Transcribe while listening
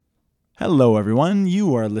Hello, everyone.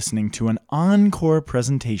 You are listening to an encore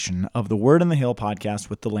presentation of the Word on the Hill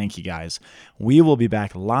podcast with the Lanky Guys. We will be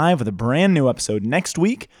back live with a brand new episode next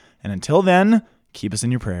week, and until then, keep us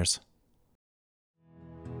in your prayers.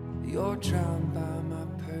 You're drowned by my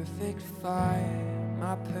perfect fire,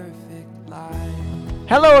 my perfect life.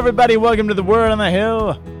 Hello, everybody. Welcome to the Word on the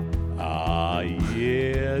Hill.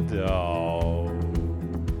 Yeah, dog.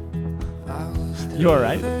 You all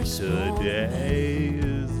right? Today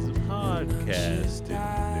is podcasting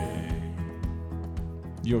day.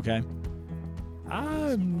 You okay?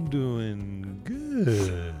 I'm doing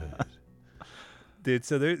good. Dude,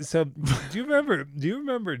 so do you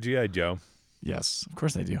remember G.I. Joe? Yes, of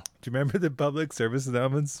course I do. Do you remember the public service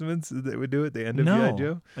announcements that they would do at the end of No, G.I.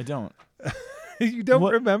 Joe? I don't. You don't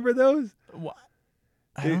remember those? What?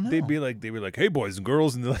 I don't know. They'd be like, hey boys and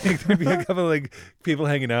girls, and there'd be a couple of like people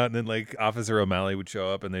hanging out, and then like Officer O'Malley would show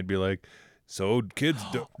up, and they'd be like, "So kids,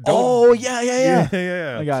 don't." Oh yeah.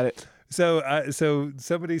 Yeah. I got it. So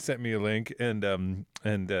somebody sent me a link, and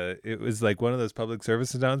it was like one of those public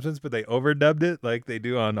service announcements, but they overdubbed it like they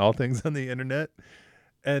do on all things on the internet.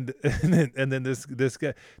 And then this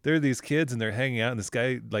guy, there are these kids, and they're hanging out, and this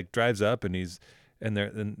guy like drives up, and he's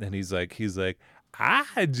like,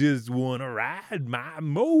 I just want to ride my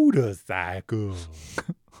motorcycle.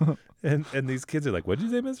 and these kids are like, what did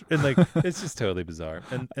you say, mister? And like, it's just totally bizarre.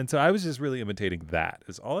 And so I was just really imitating that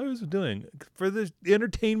is all I was doing for the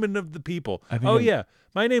entertainment of the people. Yeah.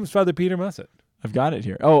 My name's Father Peter Mussett. I've got it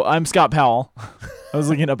here. Oh, I'm Scott Powell. I was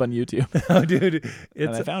looking it up on YouTube. Oh, dude. And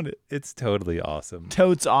I found it. It's totally awesome.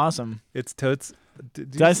 Totes awesome. It's totes.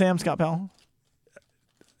 Did I say I'm Scott Powell?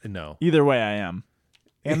 No. Either way, I am.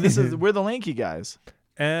 And we're the Lanky Guys.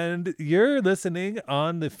 And you're listening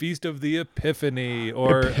on the Feast of the Epiphany,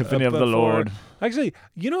 or Epiphany of the Lord. Actually,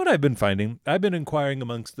 you know what I've been finding? I've been inquiring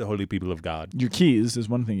amongst the holy people of God. Your keys is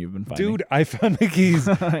one thing you've been finding. Dude, I found my keys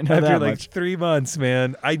I know after that like much. 3 months,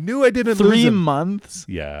 man. I knew I didn't lose 3 them. months?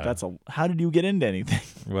 Yeah. How did you get into anything?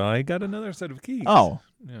 Well, I got another set of keys. Oh.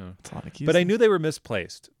 Yeah. That's a lot of keys. But I knew they were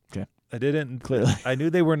misplaced. Okay. I didn't. Clearly. I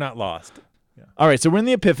knew they were not lost. Yeah. All right, so we're in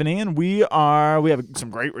the Epiphany, and we have some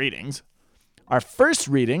great readings. Our first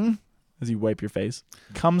reading, as you wipe your face,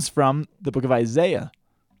 comes from the book of Isaiah.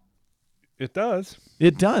 It does.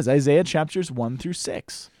 It does. Isaiah chapters 1 through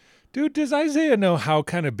 6. Dude, does Isaiah know how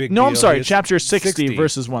kind of big No, deal I'm sorry. it is? Chapter 60,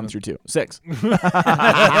 verses 1 through 2. 6.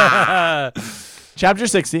 Chapter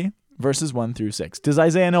 60, verses 1 through 6. Does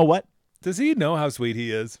Isaiah know what? Does he know how sweet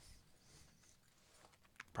he is?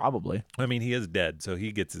 Probably. I mean, he is dead, so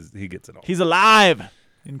he gets it all. He's alive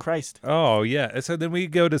in Christ. Oh, yeah. So then we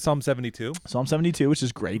go to Psalm 72. Psalm 72, which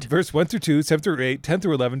is great. Verse 1 through 2, 7 through 8, 10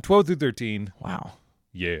 through 11, 12 through 13. Wow.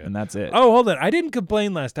 Yeah. And that's it. Oh, hold on. I didn't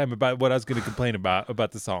complain last time about what I was going to complain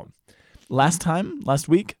about the Psalm. Last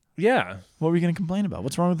week? Yeah. What were you going to complain about?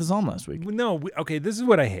 What's wrong with the Psalm last week? No. Okay, this is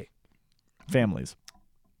what I hate. Families.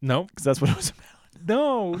 No. Because that's what it was about.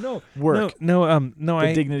 No. Work. No.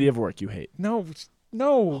 The dignity of work you hate. No.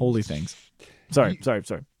 Holy things. Sorry.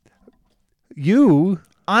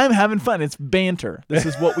 I'm having fun. It's banter. This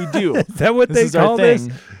is what we do. Is that what This they is our call this?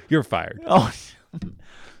 thing. You're fired. Oh,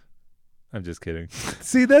 I'm just kidding.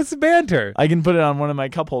 See, that's banter. I can put it on one of my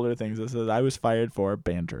cup holder things that says I was fired for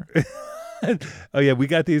banter. Oh yeah, we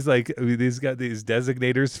got these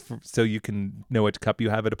designators so you can know which cup you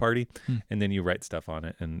have at a party, and then you write stuff on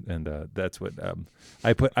it, and that's what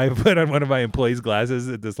I put on one of my employees' glasses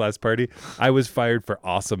at this last party. I was fired for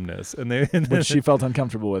awesomeness, Which she felt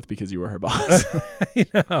uncomfortable with because you were her boss. I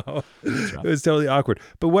know. It was totally awkward.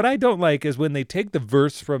 But what I don't like is when they take the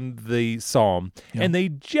verse from the psalm and they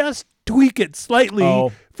just tweak it slightly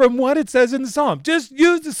from what it says in the psalm. Just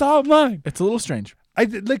use the psalm line. It's a little strange.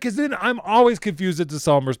 Because then I'm always confused at the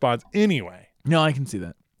psalm response anyway. No, I can see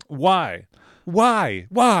that. Why? I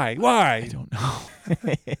don't know.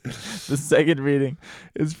 The second reading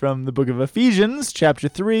is from the book of Ephesians, chapter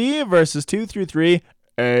 3, verses 2 through 3,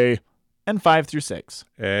 A, and 5 through 6.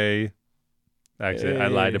 A. Actually, I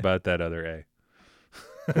lied about that other A.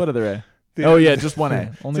 What other A? Oh yeah, just one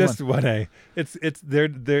A. Only just one. one A. It's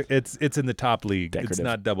in the top league. Decorative. It's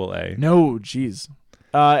not double A. No, jeez.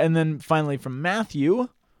 And then finally from Matthew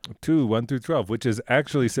 2, 1 through 12, which is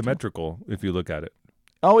actually symmetrical if you look at it.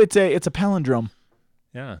 Oh, it's a palindrome.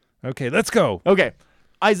 Yeah. Okay, let's go. Okay.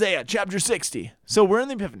 Isaiah chapter 60. So we're in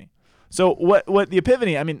the Epiphany. So what the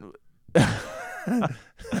Epiphany, I mean the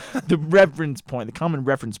common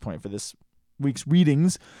reference point for this week's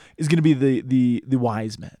readings is going to be the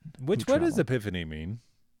wise men. What does Epiphany mean?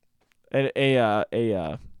 An epiphany.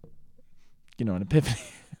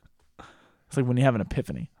 It's like when you have an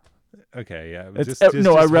epiphany. Okay, yeah. It's Just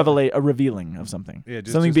a revealing of something. Yeah,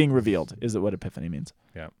 something being revealed is what Epiphany means.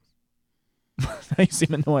 Yeah. Now you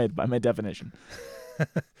seem annoyed by my definition.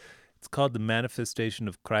 It's called the manifestation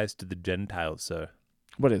of Christ to the Gentiles, sir.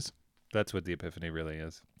 What is? That's what the Epiphany really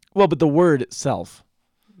is. Well, but the word itself,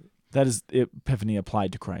 that is Epiphany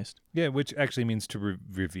applied to Christ. Yeah, which actually means to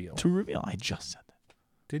reveal. To reveal. I just said that.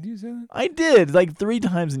 Did you say that? I did, like 3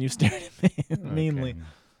 times, and you stared at me meanly.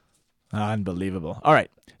 Unbelievable. All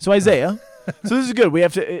right. So Isaiah. So this is good. We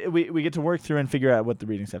have to we get to work through and figure out what the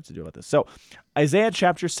readings have to do about this. So Isaiah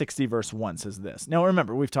chapter 60 verse 1 says this. Now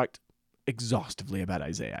remember, we've talked exhaustively about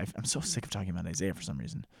Isaiah. I'm so sick of talking about Isaiah for some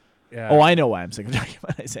reason. Yeah. Oh, I know why I'm sick of talking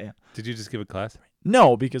about Isaiah. Did you just give a class?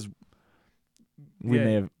 No, because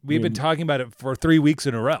we've been talking about it for 3 weeks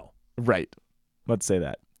in a row. Right. Let's say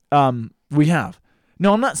that. We have.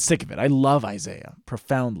 No, I'm not sick of it. I love Isaiah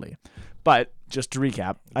profoundly. But just to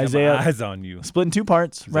recap, Isaiah eyes on you. Split in 2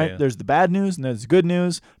 parts, Isaiah. right? There's the bad news and there's the good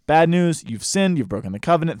news. Bad news, you've sinned, you've broken the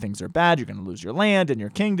covenant, things are bad, you're going to lose your land and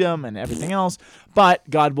your kingdom and everything else. But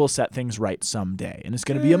God will set things right someday, and it's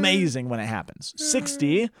going to be amazing when it happens.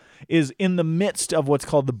 60 is in the midst of what's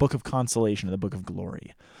called the book of consolation, or the book of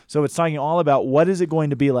glory. So it's talking all about what is it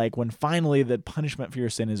going to be like when finally the punishment for your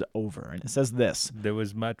sin is over. And it says this. There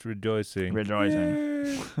was much rejoicing.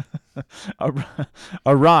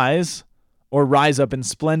 Arise, or rise up in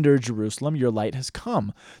splendor, Jerusalem, your light has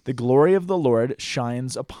come. The glory of the Lord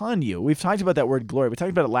shines upon you. We've talked about that word glory. We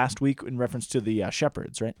talked about it last week in reference to the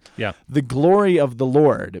shepherds, right? Yeah. The glory of the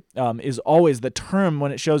Lord is always the term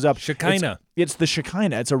when it shows up. Shekinah. It's the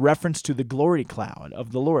Shekinah. It's a reference to the glory cloud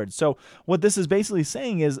of the Lord. So what this is basically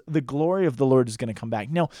saying is the glory of the Lord is going to come back.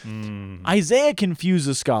 Now, Isaiah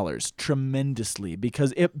confuses scholars tremendously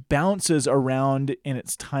because it bounces around in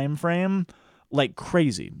its time frame like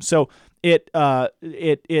crazy. So it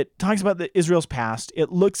talks about Israel's past.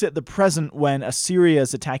 It looks at the present when Assyria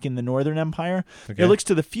is attacking the northern empire. Okay. It looks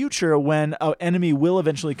to the future when an enemy will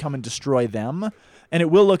eventually come and destroy them. And it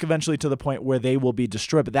will look eventually to the point where they will be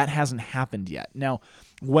destroyed, but that hasn't happened yet. Now,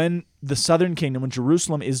 when the southern kingdom, when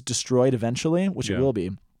Jerusalem is destroyed eventually, which it will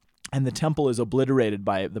be, and the temple is obliterated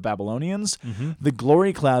by the Babylonians, the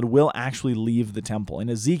glory cloud will actually leave the temple. In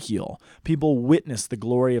Ezekiel, people witness the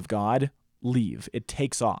glory of God leave. It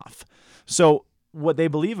takes off. So what they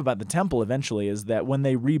believe about the temple eventually is that when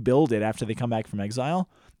they rebuild it after they come back from exile,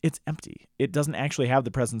 it's empty. It doesn't actually have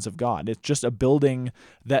the presence of God. It's just a building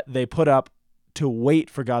that they put up to wait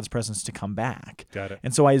for God's presence to come back. Got it.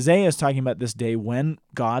 And so Isaiah is talking about this day when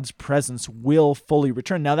God's presence will fully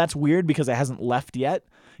return. Now that's weird because it hasn't left yet.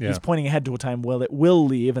 Yeah. He's pointing ahead to a time where it will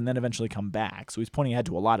leave and then eventually come back. So he's pointing ahead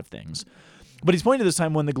to a lot of things. But he's pointing to this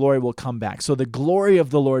time when the glory will come back. So the glory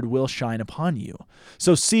of the Lord will shine upon you.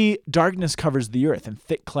 So see, darkness covers the earth and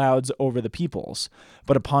thick clouds over the peoples.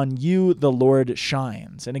 But upon you the Lord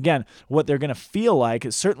shines. And again, what they're going to feel like,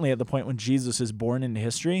 is certainly at the point when Jesus is born into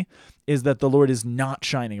history, is that the Lord is not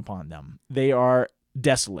shining upon them. They are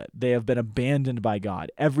desolate. They have been abandoned by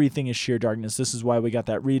God. Everything is sheer darkness. This is why we got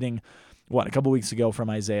that reading a couple weeks ago from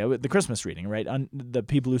Isaiah, the Christmas reading, right? The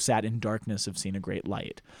people who sat in darkness have seen a great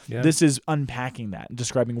light. Yeah. This is unpacking that,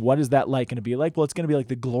 describing what is that like going to be like? Well, it's going to be like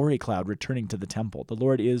the glory cloud returning to the temple. The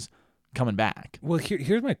Lord is coming back. Well,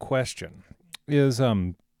 here's my question is,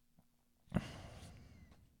 do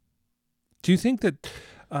you think that,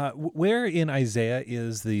 where in Isaiah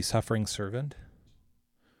is the suffering servant?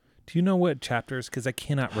 Do you know what chapters? Because I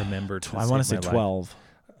cannot remember. I want to say 12.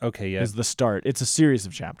 Okay, yeah. Is the start. It's a series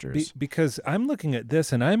of chapters. Because I'm looking at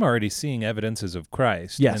this and I'm already seeing evidences of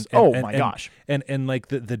Christ. Yes. My gosh. And like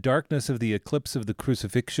the darkness of the eclipse of the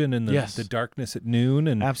crucifixion and the darkness at noon.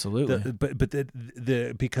 And absolutely.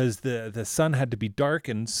 Because the sun had to be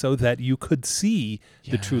darkened so that you could see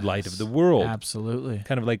the true light of the world. Absolutely.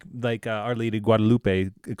 Kind of like Our Lady Guadalupe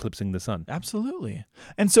eclipsing the sun. Absolutely.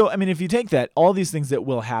 And so, I mean, if you take that, all these things that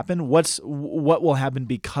will happen, what will happen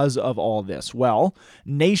because of all this? Well,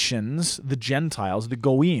 nations, the Gentiles, the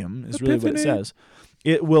Goyim is really what it says.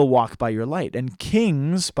 It will walk by your light, and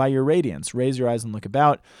kings by your radiance. Raise your eyes and look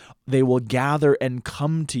about. They will gather and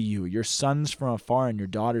come to you, your sons from afar and your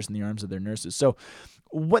daughters in the arms of their nurses. So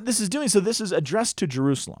what this is doing, so this is addressed to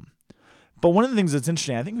Jerusalem. But one of the things that's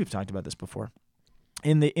interesting, I think we've talked about this before,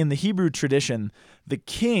 in the Hebrew tradition, the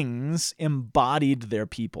kings embodied their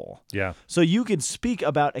people. Yeah. So you could speak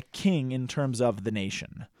about a king in terms of the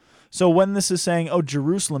nation. So when this is saying, oh,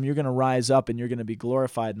 Jerusalem, you're going to rise up and you're going to be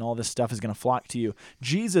glorified and all this stuff is going to flock to you,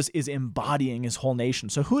 Jesus is embodying his whole nation.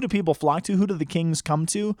 So who do people flock to? Who do the kings come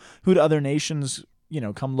to? Who do other nations,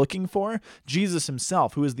 come looking for? Jesus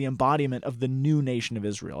himself, who is the embodiment of the new nation of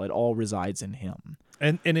Israel. It all resides in him.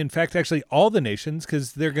 And in fact, actually, all the nations,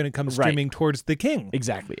 because they're going to come streaming towards the king.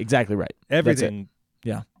 Exactly right. Everything.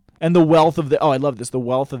 Yeah. And the wealth of I love this. The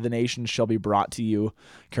wealth of the nations shall be brought to you.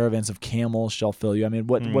 Caravans of camels shall fill you. I mean,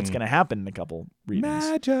 what's going to happen in a couple readings?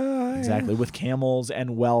 Magi. Exactly. With camels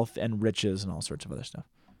and wealth and riches and all sorts of other stuff.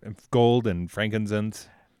 And gold and frankincense.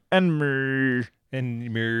 And myrrh.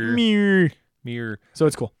 And myrrh. So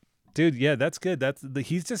it's cool. Dude, yeah, that's good.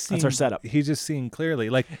 He's just seeing. That's our setup. He's just seeing clearly.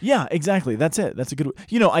 Like, yeah, exactly. That's it. That's a good.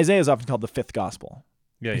 Isaiah is often called the fifth gospel.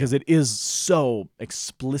 Yeah, because it is so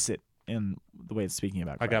explicit in the way it's speaking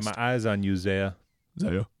about Christ. I got my eyes on you, Zaya.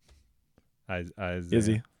 Zaya. Eyes.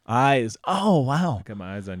 Izzy. Eyes. Oh, wow. I got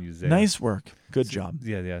my eyes on you, Zaya. Nice work. Good job.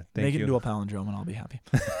 Yeah. Thank you. Make it into a palindrome and I'll be happy.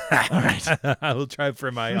 All right. I will try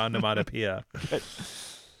for my onomatopoeia.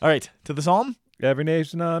 All right. To the psalm. Every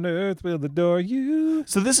nation on earth will adore you.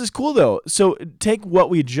 So this is cool, though. So take what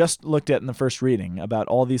we just looked at in the first reading about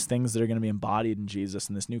all these things that are going to be embodied in Jesus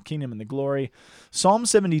and this new kingdom and the glory. Psalm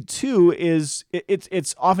 72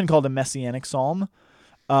 it's often called a messianic psalm,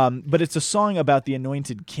 but it's a song about the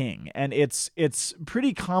anointed king. And it's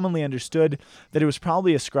pretty commonly understood that it was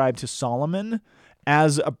probably ascribed to Solomon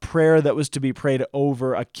as a prayer that was to be prayed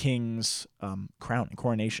over a king's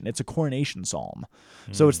coronation. It's a coronation psalm.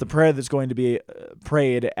 So it's the prayer that's going to be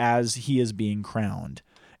prayed as he is being crowned.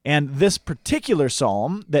 And this particular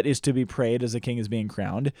psalm that is to be prayed as the king is being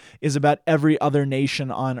crowned is about every other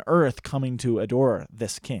nation on earth coming to adore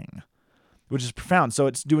this king, which is profound. So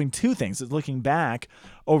it's doing two things. It's looking back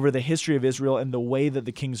over the history of Israel and the way that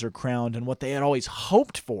the kings are crowned and what they had always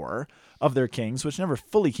hoped for of their kings, which never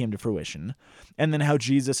fully came to fruition. And then how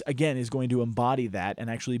Jesus, again, is going to embody that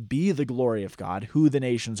and actually be the glory of God, who the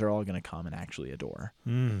nations are all going to come and actually adore.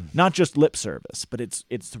 Not just lip service, but it's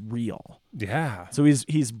real. Yeah. So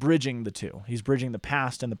he's bridging the two. He's bridging the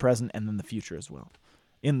past and the present and then the future as well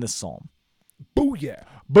in this psalm. Booyah.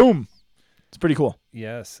 Boom. It's pretty cool.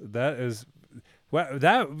 Yes, that is... Wow,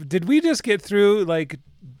 did we just get through like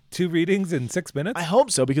 2 readings in 6 minutes? I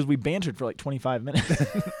hope so, because we bantered for like 25 minutes.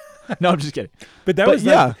 No, I'm just kidding. But that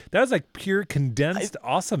was like pure condensed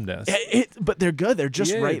awesomeness. But they're good. They're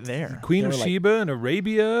just right there. Queen of Sheba and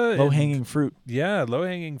Arabia. Low-hanging fruit. Yeah,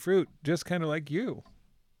 low-hanging fruit. Just kind of like you.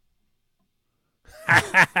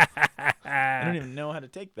 I don't even know how to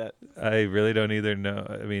take that. I really don't either know.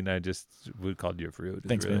 I mean, I just would call you a fruit.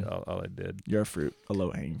 Thanks, really man. All I did. You're a fruit. A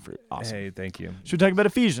low-hanging fruit. Awesome. Hey, thank you. Should we talk about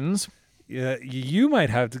Ephesians? Yeah, you might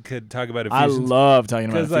have to talk about Ephesians. I love talking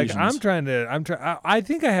about Ephesians. Ephesians. Because I'm trying. I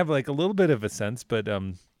think I have like a little bit of a sense, but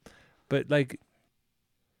like.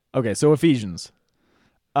 Okay, so Ephesians.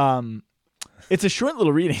 It's a short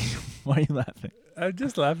little reading. Why are you laughing? I'm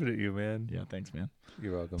just laughing at you, man. Yeah, thanks, man.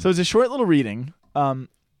 You're welcome. So it's a short little reading.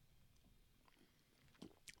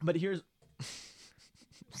 But here's.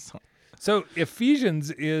 So Ephesians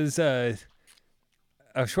is a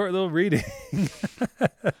short little reading.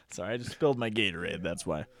 Sorry, I just spilled my Gatorade. That's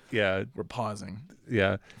why. Yeah, we're pausing.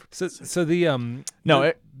 Yeah. So the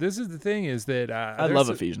this is the thing is that I love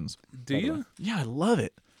Ephesians. Do you? Yeah, I love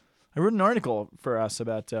it. I wrote an article for us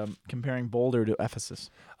about comparing Boulder to Ephesus.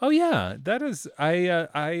 Oh yeah, that is.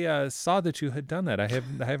 I saw that you had done that. I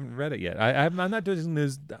haven't read it yet. I'm not doing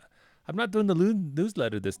news. I'm not doing the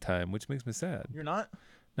newsletter this time, which makes me sad. You're not?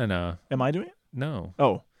 No. Am I doing it? No.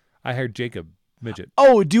 Oh, I hired Jacob Midget.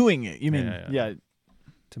 Oh, doing it. You mean yeah.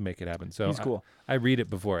 To make it happen. So he's cool. I read it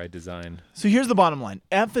before I design. So here's the bottom line.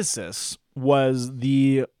 Ephesus was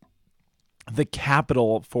the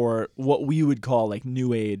capital for what we would call like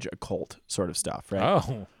New Age occult sort of stuff, right?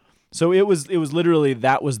 Oh. So it was literally,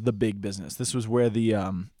 that was the big business. This was where the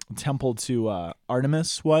temple to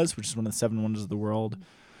Artemis was, which is one of the 7 wonders of the world.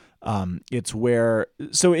 It's where,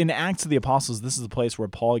 so in Acts of the Apostles, this is the place where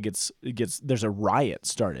Paul gets there's a riot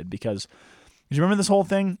started because, do you remember this whole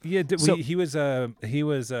thing? Yeah, he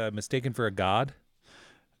was mistaken for a god.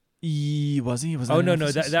 Was he? Oh no,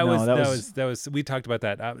 that was we talked about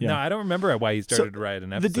that. No, I don't remember why he started to riot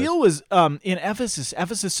in Ephesus. The deal was in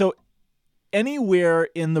Ephesus. So anywhere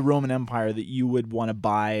in the Roman Empire that you would want to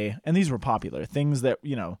buy, and these were popular things that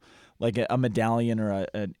like a medallion or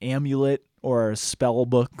an amulet or spell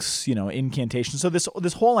books, incantations. So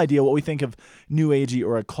this whole idea, what we think of New Agey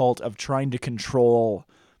or occult, of trying to control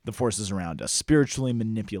the forces around us, spiritually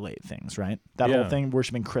manipulate things, right? That whole thing,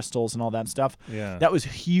 worshiping crystals and all that stuff. Yeah. That was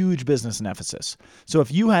huge business in Ephesus. So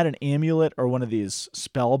if you had an amulet or one of these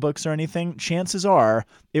spell books or anything, chances are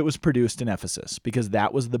it was produced in Ephesus because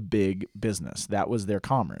that was the big business. That was their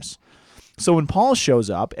commerce. So when Paul shows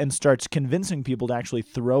up and starts convincing people to actually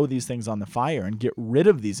throw these things on the fire and get rid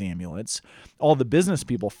of these amulets, all the business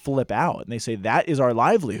people flip out and they say, that is our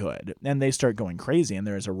livelihood. And they start going crazy, and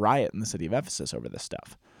there is a riot in the city of Ephesus over this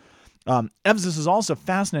stuff. Ephesus is also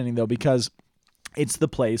fascinating, though, because it's the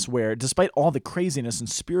place where, despite all the craziness and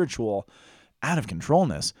spiritual out of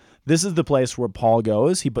controlness, this is the place where Paul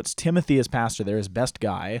goes. He puts Timothy as pastor there, his best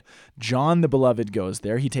guy. John the Beloved goes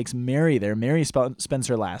there. He takes Mary there. Mary spends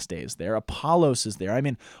her last days there. Apollos is there. I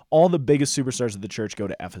mean, all the biggest superstars of the church go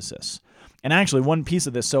to Ephesus. And actually, one piece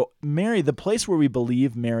of this, so Mary, the place where we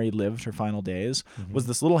believe Mary lived her final days, was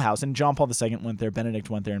this little house. And John Paul II went there,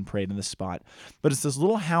 Benedict went there and prayed in this spot. But it's this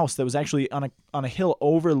little house that was actually on a hill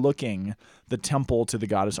overlooking the temple to the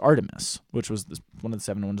goddess Artemis, which was one of the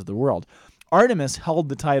 7 wonders of the world. Artemis held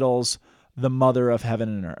the titles the mother of heaven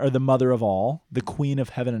and earth, or the mother of all, the queen of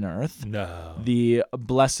heaven and earth, the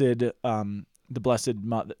blessed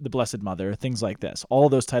mother, things like this. All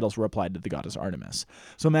those titles were applied to the goddess Artemis.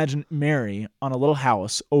 So imagine Mary on a little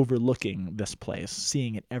house overlooking this place,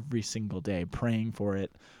 seeing it every single day, praying for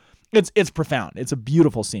it. It's profound. It's a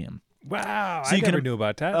beautiful scene. Wow, So I never knew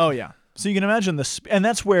about that. Oh yeah. So you can imagine this, and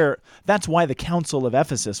that's why the Council of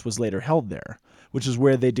Ephesus was later held there, which is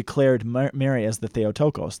where they declared Mary as the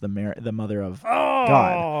Theotokos, the mother of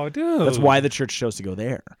God. Oh, dude. That's why the church chose to go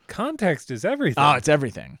there. Context is everything. Oh, it's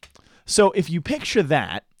everything. So if you picture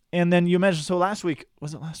that, and then you imagine, so last week,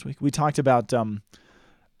 we talked about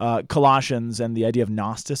Colossians and the idea of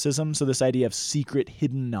Gnosticism, so this idea of secret,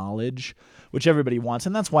 hidden knowledge, which everybody wants,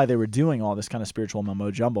 and that's why they were doing all this kind of spiritual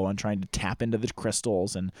mumbo-jumbo and trying to tap into the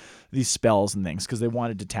crystals and these spells and things, because they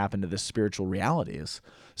wanted to tap into the spiritual realities.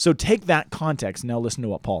 So take that context, now listen to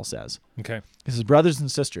what Paul says. Okay. He says, brothers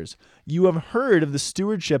and sisters, you have heard of the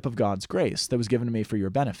stewardship of God's grace that was given to me for your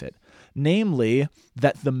benefit, namely,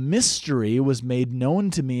 that the mystery was made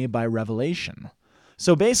known to me by revelation.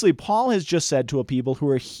 So basically, Paul has just said to a people who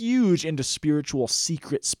are huge into spiritual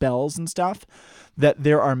secret spells and stuff, that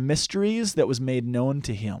there are mysteries that was made known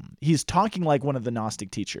to him. He's talking like one of the Gnostic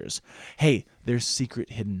teachers. Hey, there's secret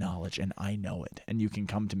hidden knowledge, and I know it, and you can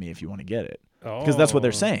come to me if you want to get it. Because that's what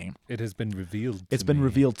they're saying. It has been revealed It's been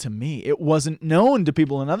revealed to me. It wasn't known to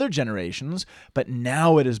people in other generations, but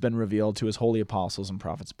now it has been revealed to his holy apostles and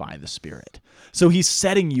prophets by the Spirit. So he's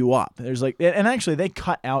setting you up. There's and actually they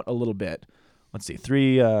cut out a little bit. Let's see,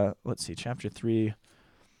 chapter 3.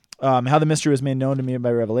 How the mystery was made known to me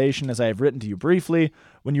by revelation, as I have written to you briefly.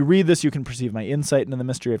 When you read this, you can perceive my insight into the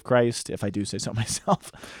mystery of Christ, if I do say so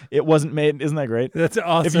myself. It wasn't made, isn't that great? That's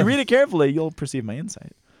awesome. If you read it carefully, you'll perceive my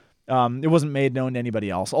insight. It wasn't made known to anybody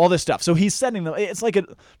else. All this stuff. So he's setting them. It's like a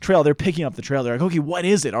trail. They're picking up the trail. They're like, okay, what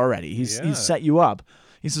is it already? He's set you up.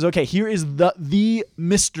 He says, okay, here is the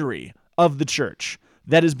mystery of the church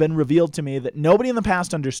that has been revealed to me that nobody in the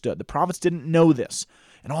past understood. The prophets didn't know this.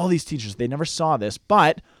 And all these teachers, they never saw this.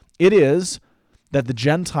 But it is that the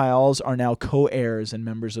Gentiles are now co-heirs and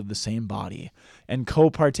members of the same body and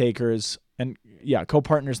co-partakers and,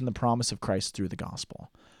 co-partners in the promise of Christ through the gospel.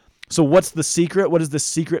 So what's the secret? What is the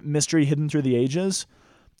secret mystery hidden through the ages?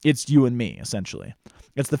 It's you and me, essentially.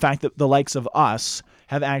 It's the fact that the likes of us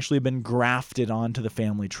have actually been grafted onto the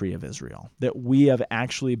family tree of Israel, that we have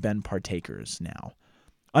actually been partakers now,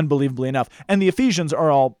 unbelievably enough. And the Ephesians are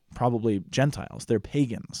all probably Gentiles. They're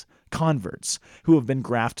pagans, converts, who have been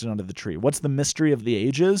grafted onto the tree. What's the mystery of the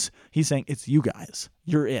ages? He's saying, it's you guys.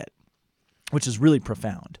 You're it, which is really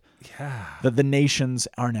profound. Yeah. That the nations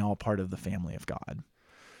are now a part of the family of God.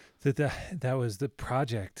 That was the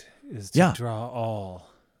project, is to draw all.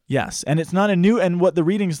 Yes, and it's not a new, and what the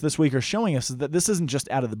readings this week are showing us is that this isn't just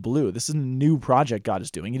out of the blue. This isn't a new project God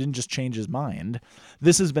is doing. He didn't just change his mind.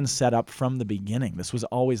 This has been set up from the beginning. This was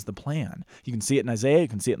always the plan. You can see it in Isaiah, you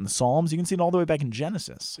can see it in the Psalms, you can see it all the way back in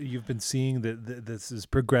Genesis. You've been seeing that this is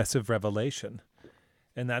progressive revelation.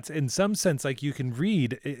 And that's, in some sense, like you can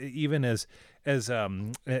read, even as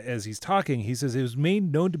he's talking, he says, it was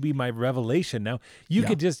made known to be my revelation. Now, you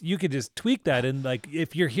could just tweak that, and like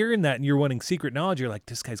if you're hearing that and you're wanting secret knowledge, you're like,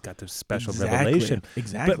 this guy's got this special revelation.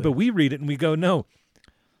 Exactly. But we read it and we go, no,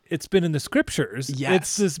 it's been in the scriptures. Yes,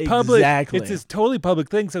 it's this public, exactly. It's this totally public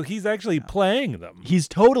thing. So he's actually playing them. He's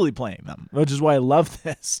totally playing them, which is why I love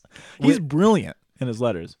this. He's brilliant in his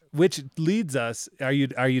letters. Which leads us, are you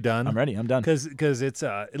done? I'm ready. I'm done. Because it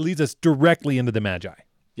leads us directly into the Magi.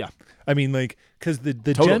 Yeah. I mean, like, because the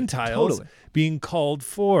Gentiles being called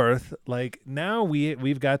forth, like now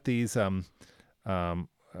we've got these I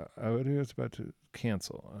was about to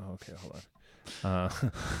cancel. Oh, okay, hold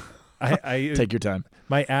on. I take your time.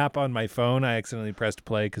 My app on my phone, I accidentally pressed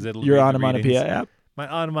play because it'll your read the onomatopoeia readings. app. My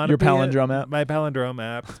onomatopoeia. Your palindrome app? My palindrome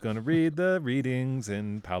app is going to read the readings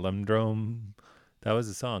in palindrome. That was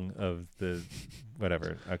a song of the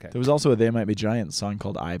whatever. Okay. There was also a They Might Be Giants song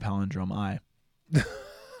called I Palindrome I. Do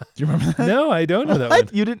you remember that? No, I don't know that What?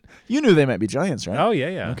 one. You didn't? You knew They Might Be Giants, right? Oh,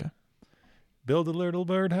 yeah. Okay. Build a little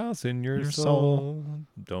birdhouse in your Your soul. soul.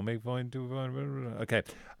 Don't make fun too. Okay.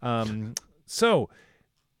 So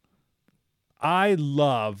I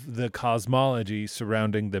love the cosmology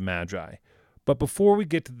surrounding the Magi. But before we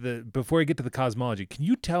get to the cosmology, can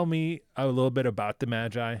you tell me a little bit about the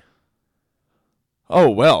Magi?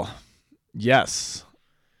 Oh, well, yes.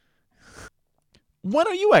 Why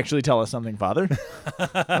don't you actually tell us something, Father?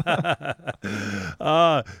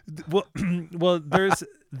 Well,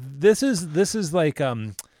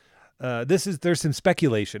 there's some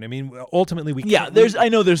speculation. I mean, ultimately we can't, I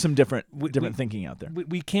know there's some different thinking out there.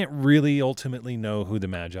 we can't really ultimately know who the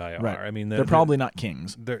Magi are. Right. I mean, They're probably not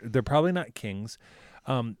kings. They're probably not kings,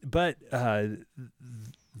 but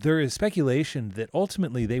there is speculation that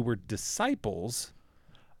ultimately they were disciples.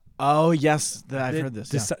 Oh, yes, I've heard this.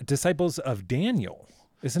 Disciples of Daniel.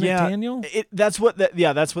 Isn't it Daniel? That's what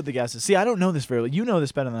the guess is. See, I don't know this very well. You know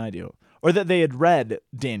this better than I do. Or that they had read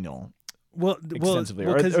Daniel extensively,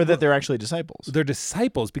 or that they're actually disciples. They're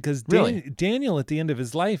disciples because Really? Daniel at the end of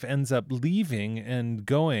his life ends up leaving and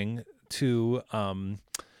going to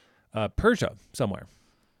Persia somewhere.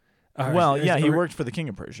 He worked for the king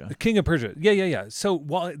of Persia. The king of Persia. Yeah. So,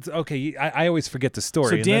 I always forget the story.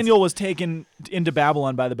 So and Daniel was taken into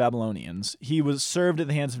Babylon by the Babylonians. He was served at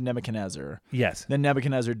the hands of Nebuchadnezzar. Yes. Then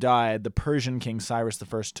Nebuchadnezzar died. The Persian king Cyrus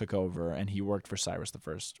I took over, and he worked for Cyrus I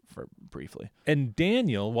for briefly. And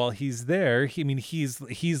Daniel, while he's there,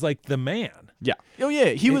 he's like the man. Yeah. Oh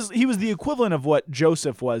yeah. He was the equivalent of what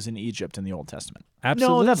Joseph was in Egypt in the Old Testament.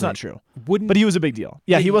 Absolutely. No, that's not true. But he was a big deal.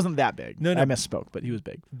 Yeah, he wasn't that big. No. I misspoke, but he was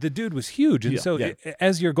big. The dude was huge, and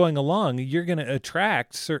as you're going along, you're going to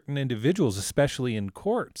attract certain individuals, especially in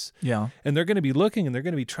courts. Yeah. And they're going to be looking, and they're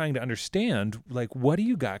going to be trying to understand, like, what do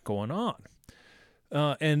you got going on?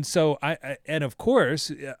 And so and of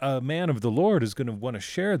course, a man of the Lord is going to want to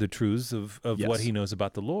share the truths of what he knows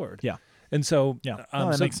about the Lord. Yeah. And so,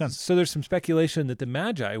 that makes sense. So there's some speculation that the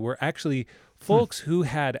Magi were actually folks who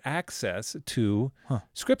had access to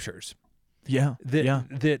scriptures. Yeah.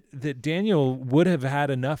 That Daniel would have had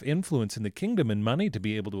enough influence in the kingdom and money to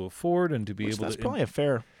be able to afford and to be able That's to probably a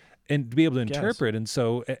fair and to be able to guess. interpret. And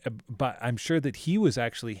so, but I'm sure that he was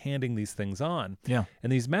actually handing these things on. Yeah. And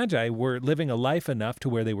these Magi were living a life enough to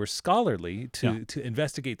where they were scholarly to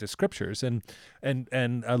investigate the scriptures and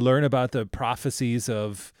learn about the prophecies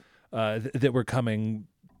of that were coming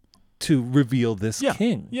to reveal this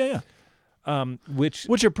king. Yeah.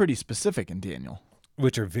 Which are pretty specific in Daniel.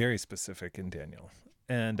 Which are very specific in Daniel,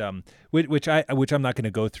 and which I'm not going to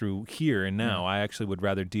go through here and now. I actually would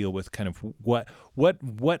rather deal with kind of what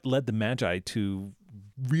led the Magi to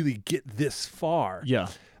really get this far. Yeah.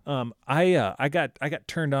 I got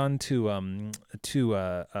turned on to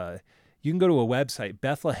you can go to a website,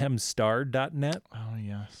 bethlehemstar.net. Oh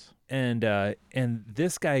yes. And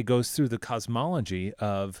this guy goes through the cosmology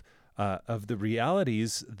of the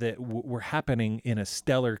realities that were happening in a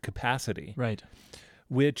stellar capacity. Right.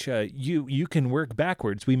 Which you can work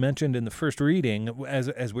backwards. We mentioned in the first reading,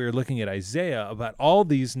 as we were looking at Isaiah, about all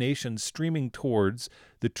these nations streaming towards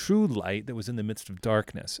the true light that was in the midst of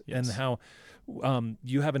darkness, and how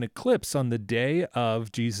you have an eclipse on the day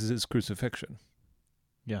of Jesus' crucifixion.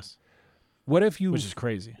 Yes. Which is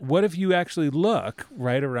crazy. What if you actually look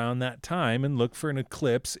right around that time and look for an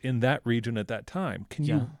eclipse in that region at that time?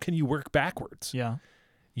 Can you work backwards? Yeah.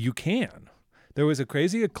 You can. There was a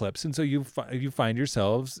crazy eclipse, and so you find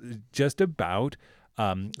yourselves just about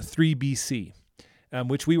 3 BC,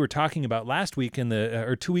 which we were talking about last week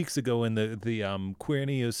or 2 weeks ago in the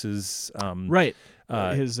Quirinius's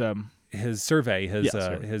his survey,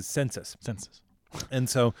 his census. And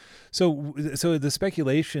so the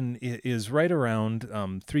speculation is right around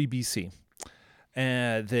 3 BC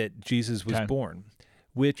that Jesus was born,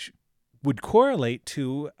 which would correlate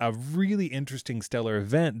to a really interesting stellar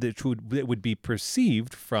event that would be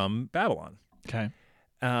perceived from Babylon. Okay.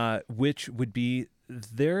 Which would be,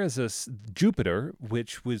 there is a Jupiter,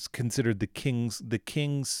 which was considered the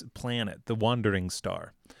king's planet, the wandering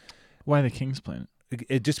star. Why the king's planet?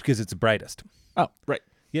 Just because it's the brightest. Oh, right.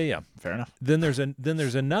 Yeah. Fair enough. Then there's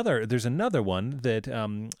another one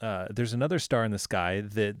that there's another star in the sky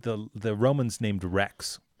that the Romans named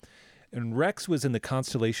Rex. And Rex was in the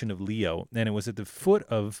constellation of Leo, and it was at the foot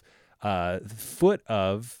of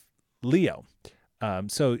Leo.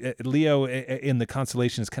 So Leo in the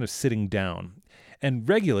constellation is kind of sitting down, and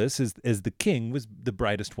Regulus, as the king, was the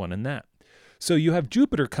brightest one in that. So you have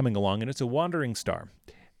Jupiter coming along, and it's a wandering star.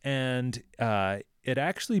 And it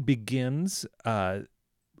actually begins a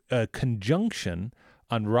conjunction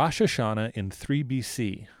on Rosh Hashanah in 3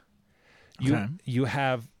 BC. Okay. You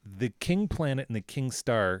have the king planet and the king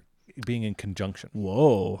star being in conjunction.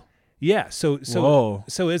 Whoa. Yeah, so Whoa.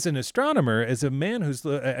 as an astronomer, as a man who's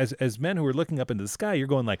as men who are looking up into the sky, you're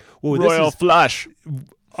going like, "Whoa, Royal this is flush.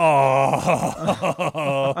 oh,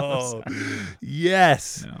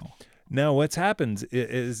 yes." No. Now, what's happened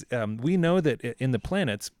is we know that in the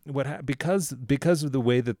planets, because of the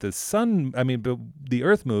way that the the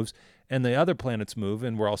Earth moves and the other planets move,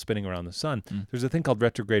 and we're all spinning around the sun. There's a thing called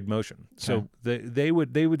retrograde motion. So they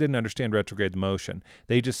didn't understand retrograde motion.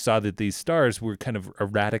 They just saw that these stars were kind of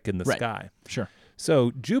erratic in the sky. Sure.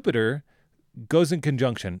 So Jupiter goes in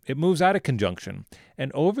conjunction. It moves out of conjunction,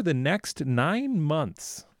 and over the next 9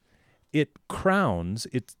 months, it crowns.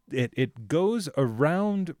 It goes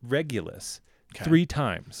around Regulus 3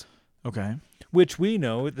 times. Okay. Which we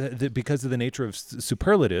know that because of the nature of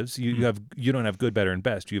superlatives, you don't have good, better, and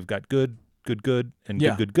best. You've got good, good, good, and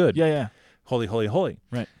good, good. Yeah. Holy, holy, holy.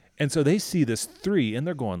 Right. And so they see this 3, and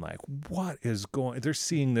they're going like, "What is going?" They're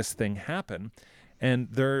seeing this thing happen, and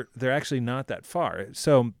they're actually not that far.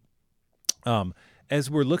 So, as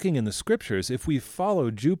we're looking in the scriptures, if we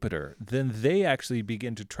follow Jupiter, then they actually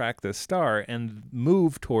begin to track the star and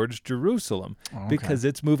move towards Jerusalem because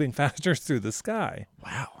it's moving faster through the sky.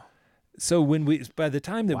 Wow. So by the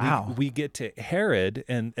time that we get to Herod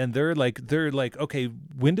and they're like, okay,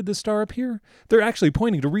 when did the star appear? They're actually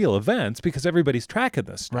pointing to real events because everybody's tracking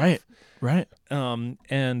this stuff. Right. And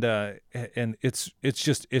it's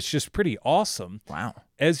just pretty awesome. Wow.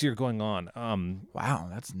 As you're going on. Wow,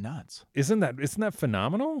 that's nuts. Isn't that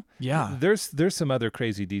phenomenal? Yeah. There's some other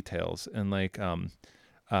crazy details and like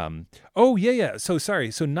So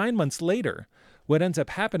 9 months later, what ends up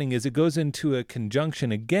happening is it goes into a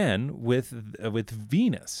conjunction again with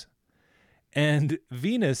Venus. And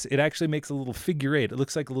Venus, it actually makes a little figure 8. It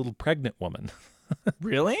looks like a little pregnant woman.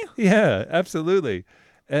 Really? Yeah, absolutely.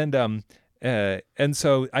 And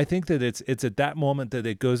so I think that it's at that moment that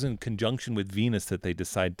it goes in conjunction with Venus that they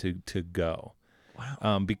decide to go.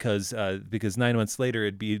 Wow. Because 9 months later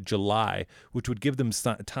it'd be July, which would give them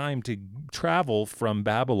time to travel from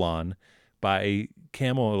Babylon by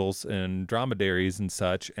camels and dromedaries and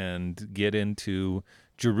such, and get into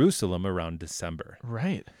Jerusalem around December.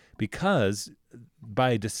 Right. Because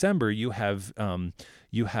by December you have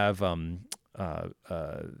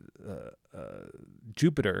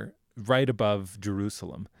Jupiter right above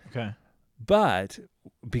Jerusalem. Okay. But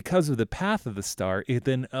because of the path of the star, it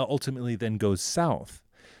then ultimately goes south.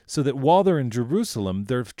 So that while they're in Jerusalem,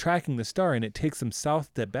 they're tracking the star, and it takes them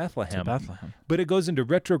south to Bethlehem. But it goes into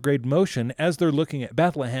retrograde motion as they're looking at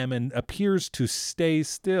Bethlehem and appears to stay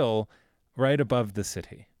still right above the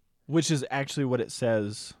city. Which is actually what it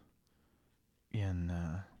says in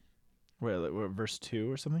verse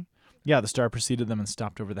 2 or something? Yeah, the star preceded them and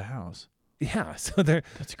stopped over the house. Yeah, so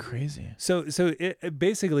that's crazy. So it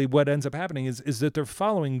basically what ends up happening is that they're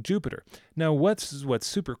following Jupiter. Now, what's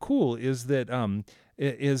super cool is that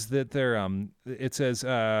they're it says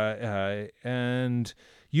and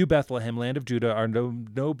you, Bethlehem, land of Judah, are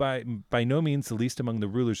by no means the least among the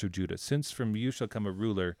rulers of Judah, since from you shall come a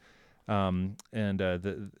ruler. And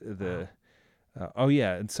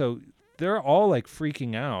so they're all like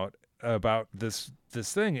freaking out about this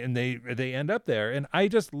thing, and they end up there, and I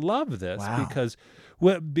just love this because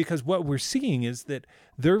what we're seeing is that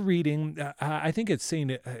they're reading. I think it's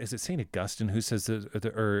Saint Augustine who says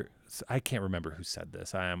or I can't remember who said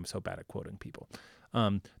this. I am so bad at quoting people.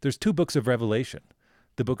 There's 2 books of Revelation,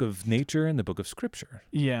 the book of nature and the book of Scripture.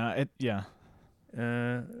 Yeah.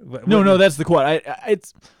 No, that's the quote.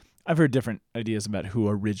 I've heard different ideas about who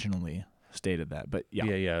originally stated that, but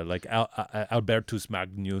yeah, like Albertus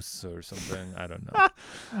Magnus or something. I don't know.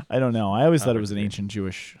 I don't know. I always thought it was an ancient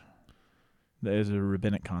Jewish. That is a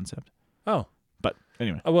rabbinic concept. Oh, but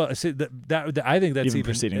anyway. Well, see, that I think that's even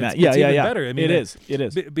preceding that. It's even Yeah. better. I mean, it is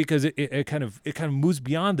because it kind of moves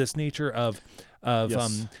beyond this nature of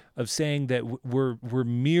saying that we're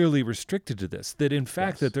merely restricted to this. That in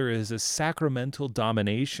fact that there is a sacramental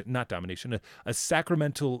a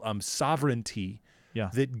sacramental sovereignty. Yeah.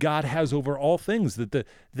 That God has over all things, that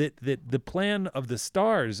the plan of the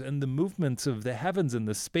stars and the movements of the heavens and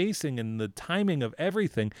the spacing and the timing of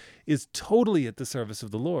everything is totally at the service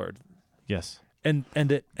of the Lord. Yes. And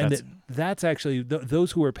that's actually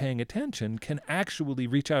those who are paying attention can actually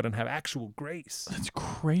reach out and have actual grace. That's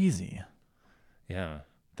crazy. Yeah.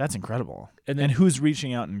 That's incredible. And who's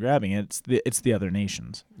reaching out and grabbing it? It's the other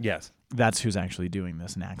nations. Yes. That's who's actually doing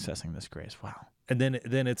this and accessing this grace. Wow. And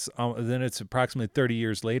then it's approximately 30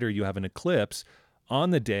 years later. You have an eclipse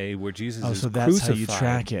on the day where Jesus is so that's crucified. how you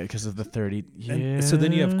track it because of the 30. Yeah. And so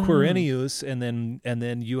then you have Quirinius, and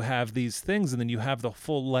then you have these things, and then you have the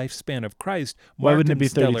full lifespan of Christ. Why wouldn't it be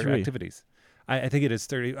stellar 33? activities? I think it is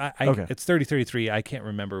 30. Okay. It's 30-33. I can't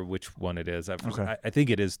remember which one it is. Okay. I think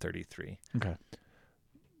it is 33. Okay.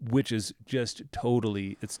 Which is just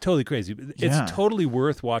totally crazy. Yeah. It's totally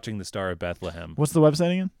worth watching the Star of Bethlehem. What's the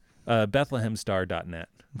website again? BethlehemStar.net.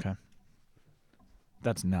 Okay.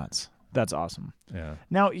 That's nuts. That's awesome. Yeah.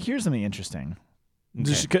 Now, here's something interesting.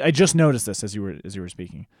 Okay. I just noticed this as you were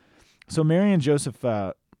speaking. So Mary and Joseph,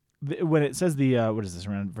 when it says what is this,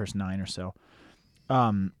 around verse 9 or so,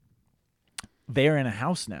 they are in a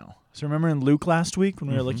house now. So remember in Luke last week when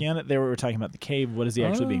we were looking at it, we were talking about the cave. What is he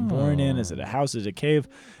actually being born in? Is it a house? Is it a cave?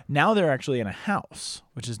 Now they're actually in a house,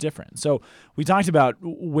 which is different. So we talked about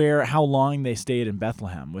how long they stayed in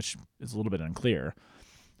Bethlehem, which is a little bit unclear.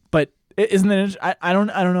 But isn't that I don't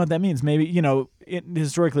know what that means. Maybe,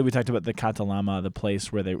 historically we talked about the Katalama, the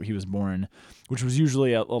place where he was born, which was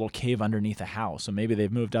usually a little cave underneath a house. So maybe they've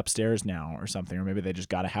moved upstairs now or something, or maybe they just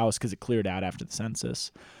got a house because it cleared out after the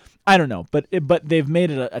census. I don't know, but they've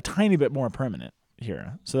made it a tiny bit more permanent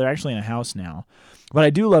here. So they're actually in a house now. But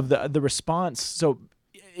I do love the response. So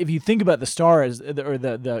if you think about the star or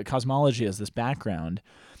the cosmology as this background,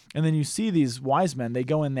 and then you see these wise men, they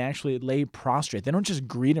go in, they actually lay prostrate. They don't just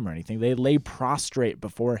greet him or anything. They lay prostrate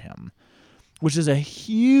before him, which is a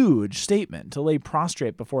huge statement, to lay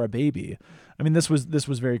prostrate before a baby. I mean, this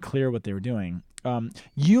was very clear what they were doing.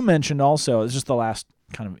 You mentioned also, it's just the last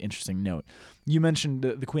kind of interesting note, you mentioned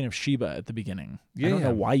the Queen of Sheba at the beginning. I don't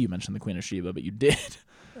know why you mentioned the Queen of Sheba, but you did.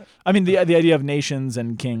 I mean, the idea of nations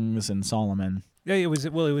and kings and Solomon. Yeah, it was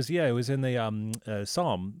in the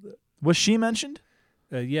Psalm. Was she mentioned?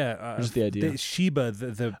 Just the idea. Sheba,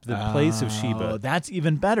 the place of Sheba. Oh, that's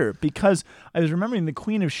even better, because I was remembering the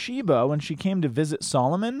Queen of Sheba, when she came to visit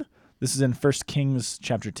Solomon, this is in 1 Kings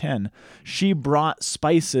chapter 10, she brought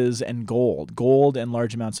spices and gold and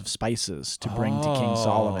large amounts of spices to bring to King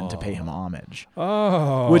Solomon to pay him homage.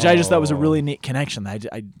 Oh. Which I just thought was a really neat connection that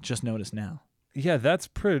I just noticed now. Yeah, that's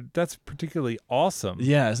particularly awesome.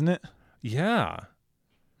 Yeah, isn't it? Yeah.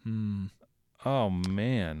 Oh,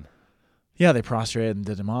 man. Yeah, they prostrated and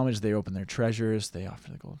did him homage. They opened their treasures. They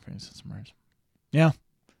offered the gold, frankincense, and myrrh. Yeah.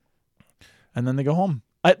 And then they go home.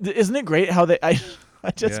 Isn't it great how I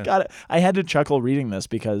just got it. I had to chuckle reading this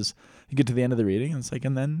because you get to the end of the reading and it's like,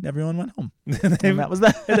 and then everyone went home. And that was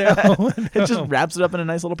that. It just wraps it up in a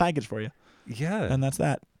nice little package for you. Yeah. And that's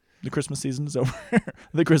that. The Christmas season is over.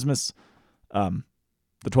 The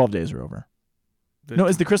 12 days are over.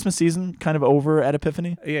 Is the Christmas season kind of over at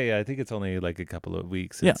Epiphany? Yeah. I think it's only like a couple of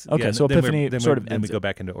weeks. Okay. So Epiphany then we go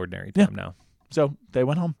back into ordinary time now. So they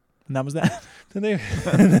went home, and that was that. then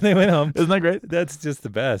they went home. Isn't that great? That's just the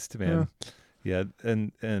best, man. Yeah,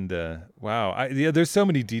 and wow, there's so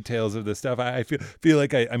many details of this stuff. I feel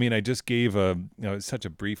like I just gave such a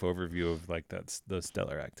brief overview of like those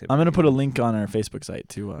stellar activities. I'm gonna put a link on our Facebook site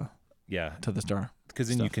to the star,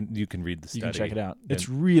 because then you can read the study. You can check it out. It's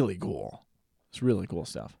really cool. It's really cool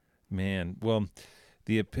stuff. Man, well,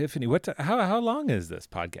 the Epiphany. How long is this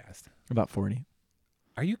podcast? About 40.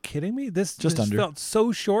 Are you kidding me? This under. Felt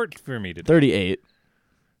so short for me today. 38.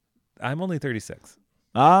 I'm only 36.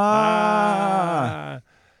 So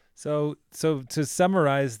to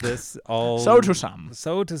summarize this all.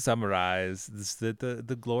 To summarize this, that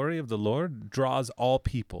the glory of the Lord draws all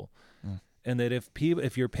people, and that if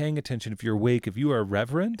you're paying attention, if you're awake, if you are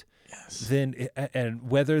reverent. Yes. Then, and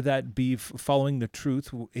whether that be following the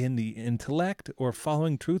truth in the intellect or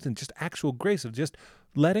following truth in just actual grace of just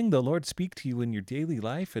letting the Lord speak to you in your daily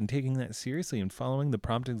life and taking that seriously and following the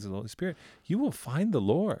promptings of the Holy Spirit, you will find the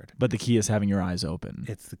Lord. But the key is having your eyes open.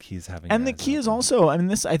 It's the key is having your eyes open. And the key is also,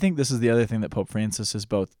 I think this is the other thing that Pope Francis is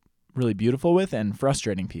both really beautiful with and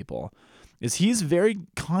frustrating people, is he's very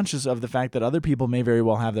conscious of the fact that other people may very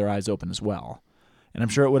well have their eyes open as well. And I'm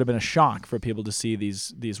sure it would have been a shock for people to see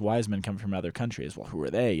these wise men come from other countries. Well, who are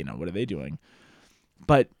they? What are they doing?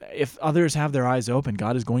 But if others have their eyes open,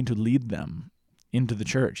 God is going to lead them into the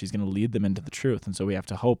church. He's going to lead them into the truth. And so we have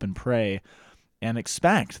to hope and pray and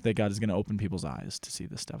expect that God is going to open people's eyes to see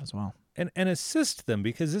this stuff as well. And assist them,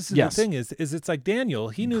 because this is the thing is it's like Daniel.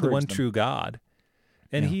 He knew the one true God.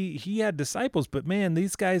 And he had disciples. But, man,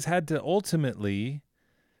 these guys had to ultimately...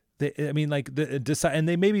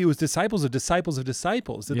 maybe it was disciples of disciples of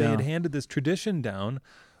disciples that they had handed this tradition down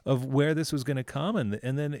of where this was going to come, and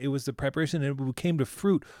then it was the preparation, and it came to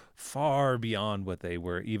fruit far beyond what they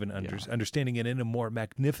were even understanding it in a more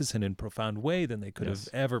magnificent and profound way than they could have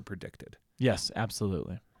ever predicted. Yes,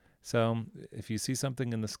 absolutely. So if you see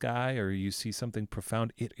something in the sky or you see something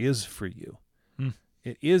profound, it is for you.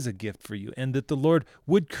 It is a gift for you. And that the Lord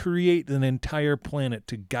would create an entire planet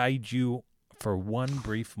to guide you for one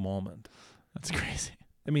brief moment. That's crazy.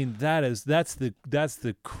 I mean, that's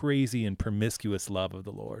the crazy and promiscuous love of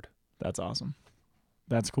the Lord. That's awesome.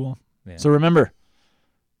 That's cool. Yeah. So remember,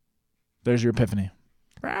 there's your epiphany.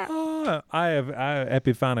 I have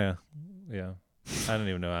Epiphany. Yeah. I don't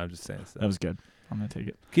even know. I'm just saying stuff. That was good. I'm going to take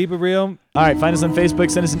it. Keep it real. All right, find us on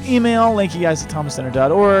Facebook. Send us an email,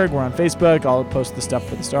 lankyguys@thomascenter.org. We're on Facebook. I'll post the stuff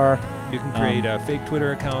for the star. You can create fake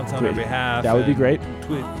Twitter accounts on our behalf. That would be great.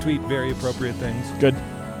 Tweet very appropriate things. Good.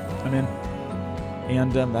 I'm in.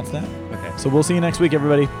 And that's that. Okay. So we'll see you next week,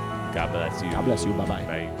 everybody. God bless you. God bless you. Bye-bye.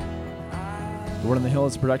 Bye. The Word on the Hill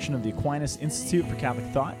is a production of the Aquinas Institute for Catholic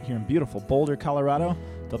Thought here in beautiful Boulder, Colorado.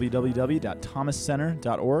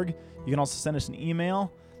 www.thomascenter.org. You can also send us an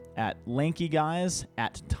email at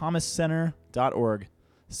lankyguys@thomascenter.org.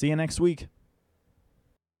 See you next week.